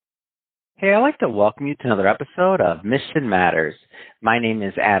Hey, I'd like to welcome you to another episode of Mission Matters. My name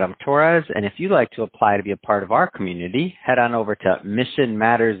is Adam Torres, and if you'd like to apply to be a part of our community, head on over to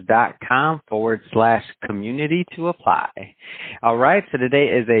missionmatters.com/community to apply. All right, so today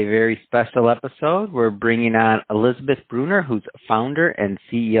is a very special episode. We're bringing on Elizabeth Bruner, who's founder and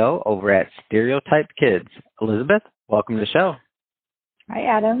CEO over at Stereotype Kids. Elizabeth, welcome to the show. Hi,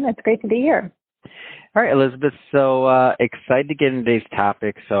 Adam. It's great to be here. All right, Elizabeth. So excited to get into today's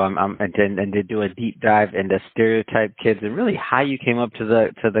topic. So I'm and to do a deep dive into Stereotype Kids and really how you came up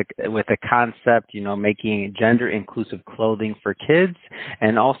with the concept, making gender inclusive clothing for kids,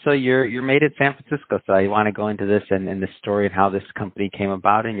 and also you're made in San Francisco. So I want to go into this and the story and how this company came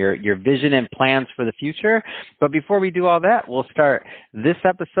about and your vision and plans for the future. But before we do all that, we'll start this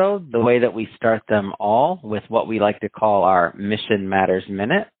episode the way that we start them all, with what we like to call our Mission Matters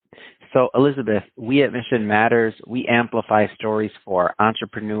Minute. So, Elizabeth, we at Mission Matters, we amplify stories for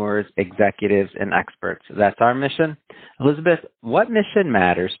entrepreneurs, executives, and experts. That's our mission. Elizabeth, what mission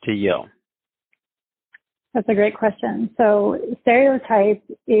matters to you? That's a great question. So, Stereotype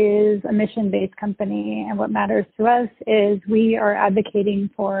is a mission-based company, and what matters to us is we are advocating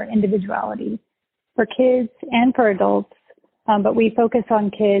for individuality for kids and for adults, but we focus on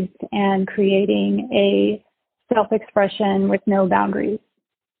kids and creating a self-expression with no boundaries.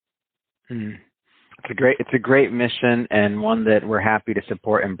 It's a great mission, and one that we're happy to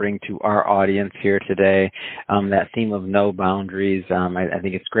support and bring to our audience here today. That theme of no boundaries, I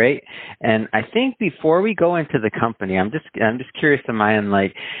think it's great. And I think before we go into the company, I'm just curious to my end,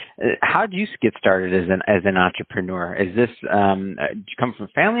 how did you get started as an entrepreneur? Is this did you come from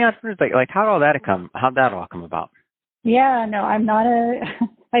family entrepreneurs? How'd that all come about? Yeah, no, I'm not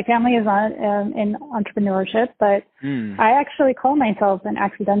my family is not in entrepreneurship, but I actually call myself an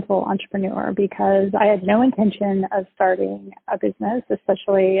accidental entrepreneur because I had no intention of starting a business,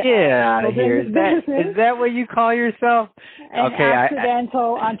 especially Is that what you call yourself? An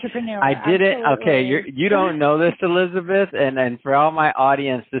accidental entrepreneur. I did it. Okay, you don't know this, Elizabeth, and for all my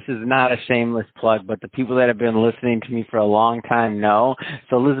audience, this is not a shameless plug, but the people that have been listening to me for a long time know.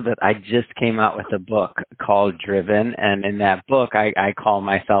 So, Elizabeth, I just came out with a book called Driven, and in that book, I call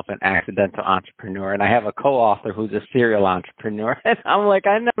myself an accidental entrepreneur, and I have a co-author who's a serial entrepreneur, and I'm like,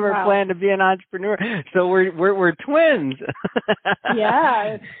 I never planned to be an entrepreneur. So we're twins.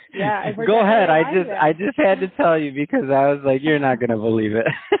 Yeah. Go ahead. I just had to tell you because I was like, you're not going to believe it.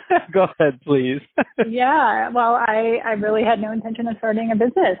 Go ahead, please. Yeah. Well, I really had no intention of starting a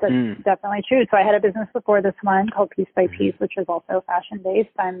business. That's definitely true. So I had a business before this one called Piece by Piece, which is also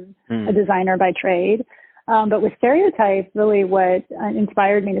fashion-based. I'm a designer by trade. But with Stereotype, really what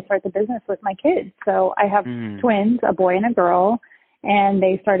inspired me to start the business was my kids. So I have twins, a boy and a girl, and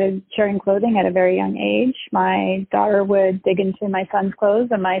they started sharing clothing at a very young age. My daughter would dig into my son's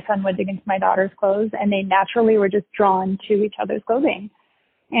clothes, and my son would dig into my daughter's clothes, and they naturally were just drawn to each other's clothing.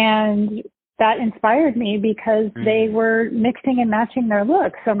 And that inspired me because they were mixing and matching their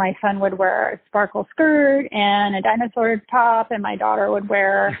looks. So my son would wear a sparkle skirt and a dinosaur top, and my daughter would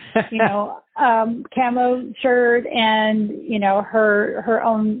wear, camo shirt and, her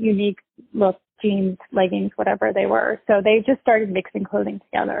own unique look, jeans, leggings, whatever they were. So they just started mixing clothing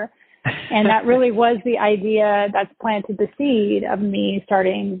together. And that really was the idea that's planted the seed of me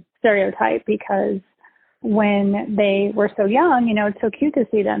starting Stereotype, because when they were so young, it's so cute to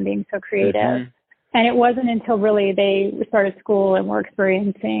see them being so creative. And it wasn't until really they started school and were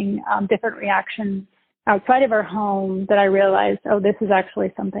experiencing different reactions outside of our home that I realized, this is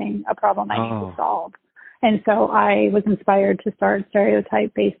actually a problem I need to solve. And so I was inspired to start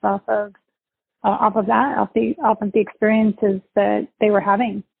Stereotype based off of the experiences that they were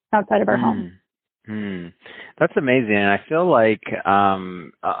having outside of our home. That's amazing. And I feel like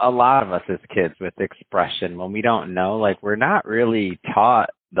a lot of us as kids with expression, when we don't know, we're not really taught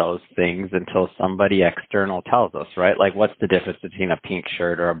those things until somebody external tells us, right? Like, what's the difference between a pink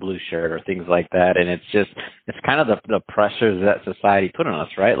shirt or a blue shirt or things like that? And it's kind of the pressures that society put on us,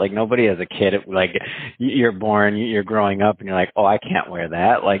 right? Like, nobody as a kid, you're born, you're growing up and you're like, I can't wear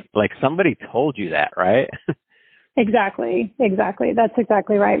that. Like somebody told you that, right? Exactly. That's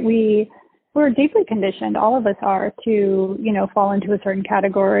exactly right. We're deeply conditioned, all of us are, to, fall into a certain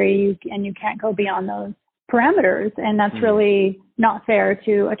category, and you can't go beyond those parameters. And that's really not fair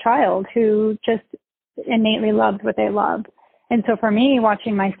to a child who just innately loved what they loved. And so for me,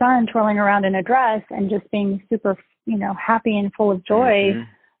 watching my son twirling around in a dress and just being super, happy and full of joy,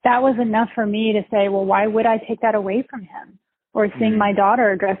 that was enough for me to say, well, why would I take that away from him? Or seeing my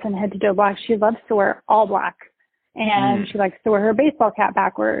daughter dressed in head to toe black. She loves to wear all black. And she likes to wear her baseball cap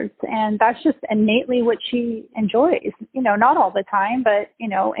backwards. And that's just innately what she enjoys, not all the time, but,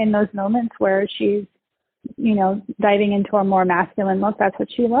 in those moments where she's, diving into a more masculine look, that's what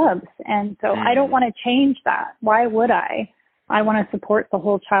she loves. And so I don't want to change that. Why would I? I want to support the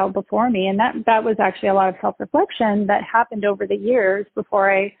whole child before me. And that was actually a lot of self-reflection that happened over the years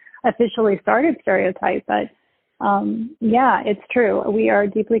before I officially started Stereotype. But yeah, it's true. We are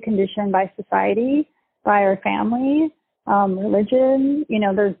deeply conditioned by society, by our family, religion.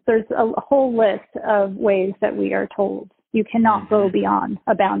 There's a whole list of ways that we are told you cannot go beyond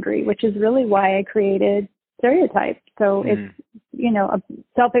a boundary, which is really why I created Stereotype. So it's,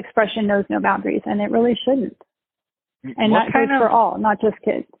 self-expression knows no boundaries, and it really shouldn't. And that goes for all, not just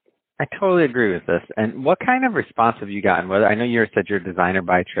kids. I totally agree with this. And what kind of response have you gotten? Whether I know you said you're a designer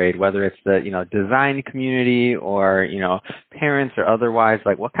by trade, whether it's the design community or parents or otherwise,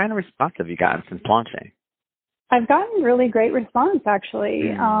 like what kind of response have you gotten since launching? I've gotten really great response,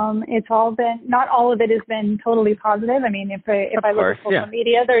 actually. It's all been, not all of it has been totally positive. I mean, if I look at social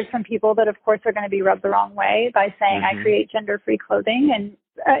media, there's some people that, of course, are going to be rubbed the wrong way by saying I create gender-free clothing. And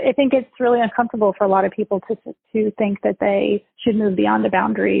I think it's really uncomfortable for a lot of people to think that they should move beyond a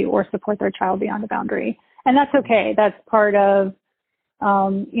boundary or support their child beyond a boundary. And that's okay. That's part of,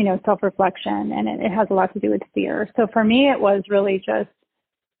 self-reflection, and it has a lot to do with fear. So for me, it was really just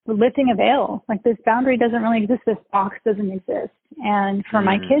lifting a veil. Like, this boundary doesn't really exist. This box doesn't exist. And for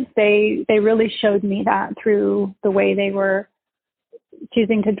my kids, they really showed me that through the way they were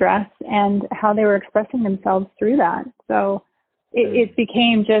choosing to dress and how they were expressing themselves through that. So it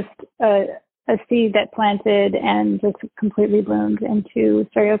became just a seed that planted and just completely bloomed into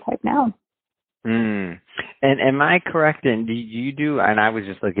Stereotype now. And am I correct in, do you do, and I was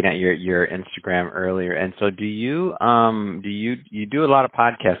just looking at your Instagram earlier, and so do you do a lot of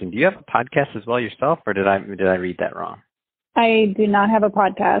podcasting? Do you have a podcast as well yourself, or did I read that wrong? I do not have a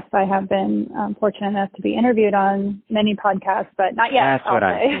podcast. I have been fortunate enough to be interviewed on many podcasts, but not yet. That's what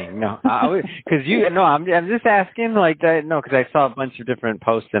I'm saying. No, because I'm just asking like that. No, because I saw a bunch of different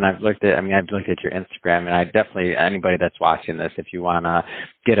posts, and I've looked at your Instagram, and I definitely, anybody that's watching this, if you want to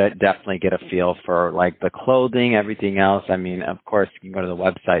definitely get a feel for like the clothing, everything else. I mean, of course, you can go to the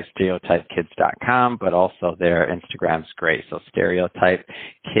website stereotypekids.com, but also their Instagram's great. So Stereotype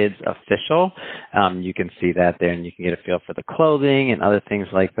Kids Official. You can see that there, and you can get a feel for the clothing and other things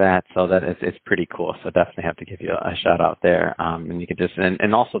like that. So that it's pretty cool. So definitely have to give you a shout out there. And you can just,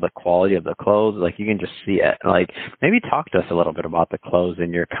 and also the quality of the clothes, like you can just see it. Like, maybe talk to us a little bit about the clothes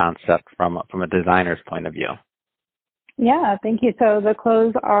and your concept from a designer's point of view. Yeah, thank you. So the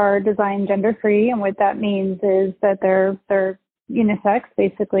clothes are designed gender-free, and what that means is that they're unisex,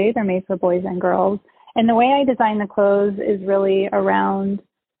 basically. They're made for boys and girls. And the way I design the clothes is really around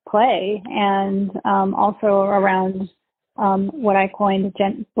play and also around what I coined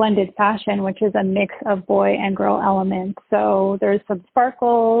blended fashion, which is a mix of boy and girl elements. So there's some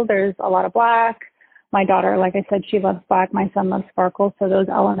sparkle, there's a lot of black. My daughter, like I said, she loves black. My son loves sparkle, so those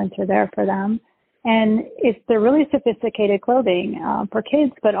elements are there for them. And they're really sophisticated clothing for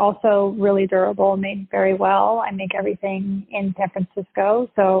kids, but also really durable, made very well. I make everything in San Francisco,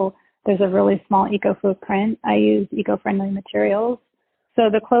 so there's a really small eco footprint. I use eco-friendly materials. So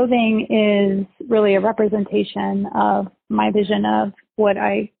the clothing is really a representation of my vision of what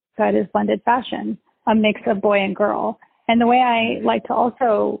I said is blended fashion, a mix of boy and girl. And the way I like to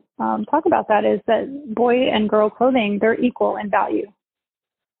also talk about that is that boy and girl clothing, they're equal in value.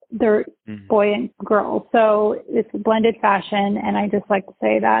 They're boy and girl. So it's blended fashion, and I just like to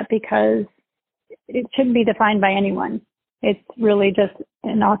say that because it shouldn't be defined by anyone. It's really just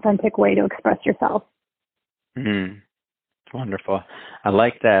an authentic way to express yourself. Wonderful. I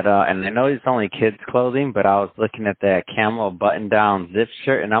like that. And I know it's only kids' clothing, but I was looking at that camo button-down zip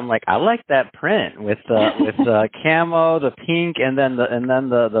shirt, and I'm like, I like that print with the camo, the pink, and then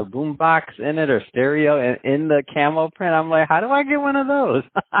the boom box in it or stereo in the camo print. I'm like, how do I get one of those?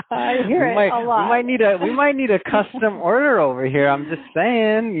 I hear it a lot. We might need a custom order over here. I'm just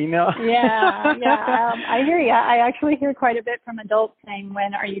saying, Yeah. I hear you. I actually hear quite a bit from adults saying,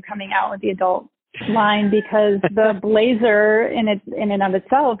 when are you coming out with the adult line, because the blazer in and of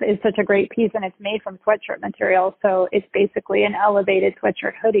itself is such a great piece, and it's made from sweatshirt material. So it's basically an elevated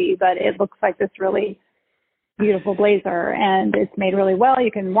sweatshirt hoodie, but it looks like this really beautiful blazer, and it's made really well.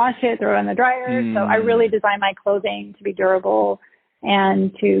 You can wash it, throw it in the dryer. So I really design my clothing to be durable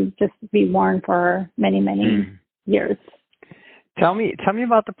and to just be worn for many, many years. Tell me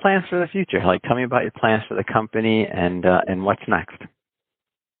about the plans for the future. Like, tell me about your plans for the company and what's next.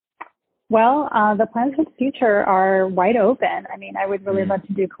 Well, the plans for the future are wide open. I mean, I would really love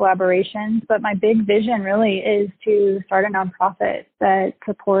to do collaborations, but my big vision really is to start a nonprofit that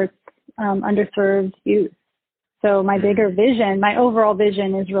supports underserved youth. So my bigger vision, my overall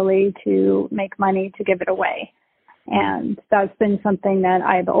vision is really to make money to give it away. And that's been something that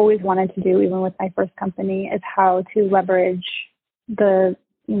I've always wanted to do, even with my first company, is how to leverage the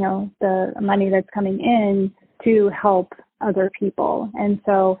money that's coming in to help other people. And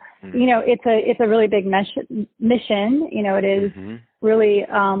so, it's a really big mission. It is really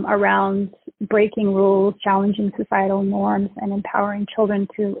around breaking rules, challenging societal norms, and empowering children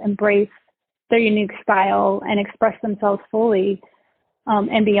to embrace their unique style and express themselves fully.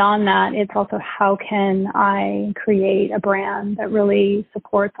 And beyond that, it's also how can I create a brand that really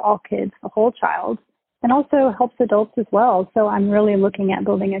supports all kids, the whole child, and also helps adults as well. So I'm really looking at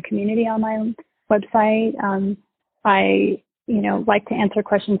building a community on my website. I like to answer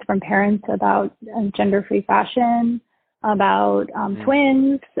questions from parents about gender-free fashion, about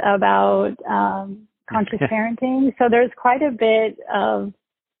twins, about conscious parenting. So there's quite a bit of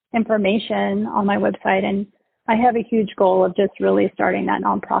information on my website, and I have a huge goal of just really starting that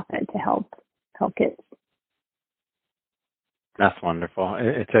nonprofit to help kids. That's wonderful.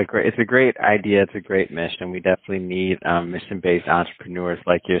 It's a great idea. It's a great mission. We definitely need mission-based entrepreneurs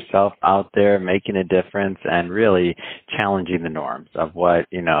like yourself out there making a difference and really challenging the norms of what,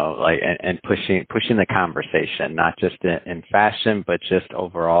 and pushing the conversation, not just in fashion, but just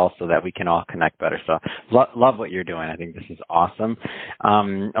overall so that we can all connect better. So love what you're doing. I think this is awesome.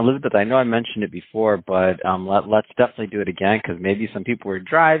 Elizabeth, I know I mentioned it before, but let's definitely do it again, because maybe some people were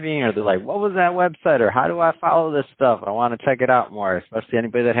driving or they're like, what was that website, or how do I follow this stuff? I want to check it out more, especially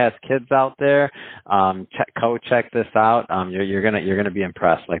anybody that has kids out there. Check this out. You're gonna be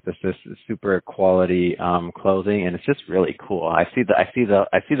impressed. Like, this is super quality clothing, and it's just really cool. I see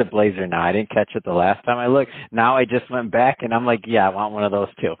the blazer now. I didn't catch it the last time I looked. Now I just went back and I'm like, yeah, I want one of those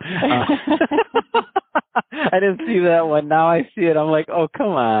too. I didn't see that one. Now I see it. I'm like, oh, come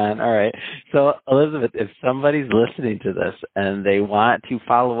on. All right. So, Elizabeth, if somebody's listening to this and they want to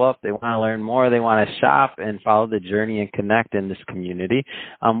follow up, they want to learn more, they want to shop and follow the journey and connect in this community,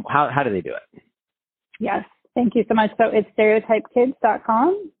 how do they do it? Yes. Thank you so much. So it's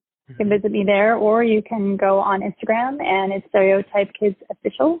stereotypekids.com. You can visit me there, or you can go on Instagram, and it's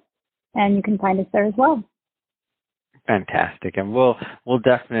stereotypekidsofficial, and you can find us there as well. Fantastic, and we'll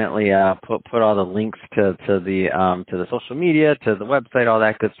definitely put all the links to the social media, to the website, all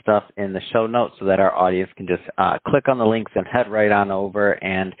that good stuff in the show notes, so that our audience can just click on the links and head right on over.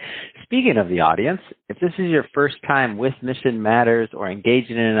 And speaking of the audience, if this is your first time with Mission Matters or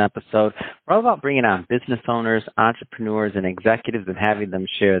engaging in an episode, we're all about bringing on business owners, entrepreneurs, and executives and having them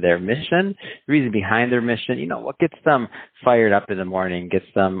share their mission, the reason behind their mission, what gets them fired up in the morning, gets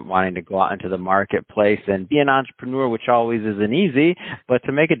them wanting to go out into the marketplace and be an entrepreneur, which always isn't easy, but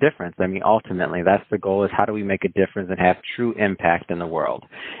to make a difference. I mean, ultimately, that's the goal, is how do we make a difference and have true impact in the world?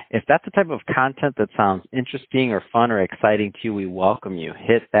 If that's the type of content that sounds interesting or fun or exciting to you, we welcome you.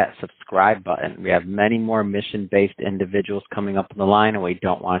 Hit that subscribe button. We have many more mission-based individuals coming up on the line, and we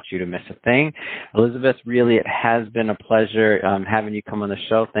don't want you to miss a thing. Elizabeth, really, it has been a pleasure having you come on the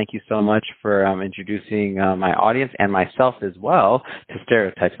show. Thank you so much for introducing my audience and myself as well to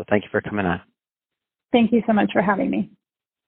Stereotype. So thank you for coming on. Thank you so much for having me.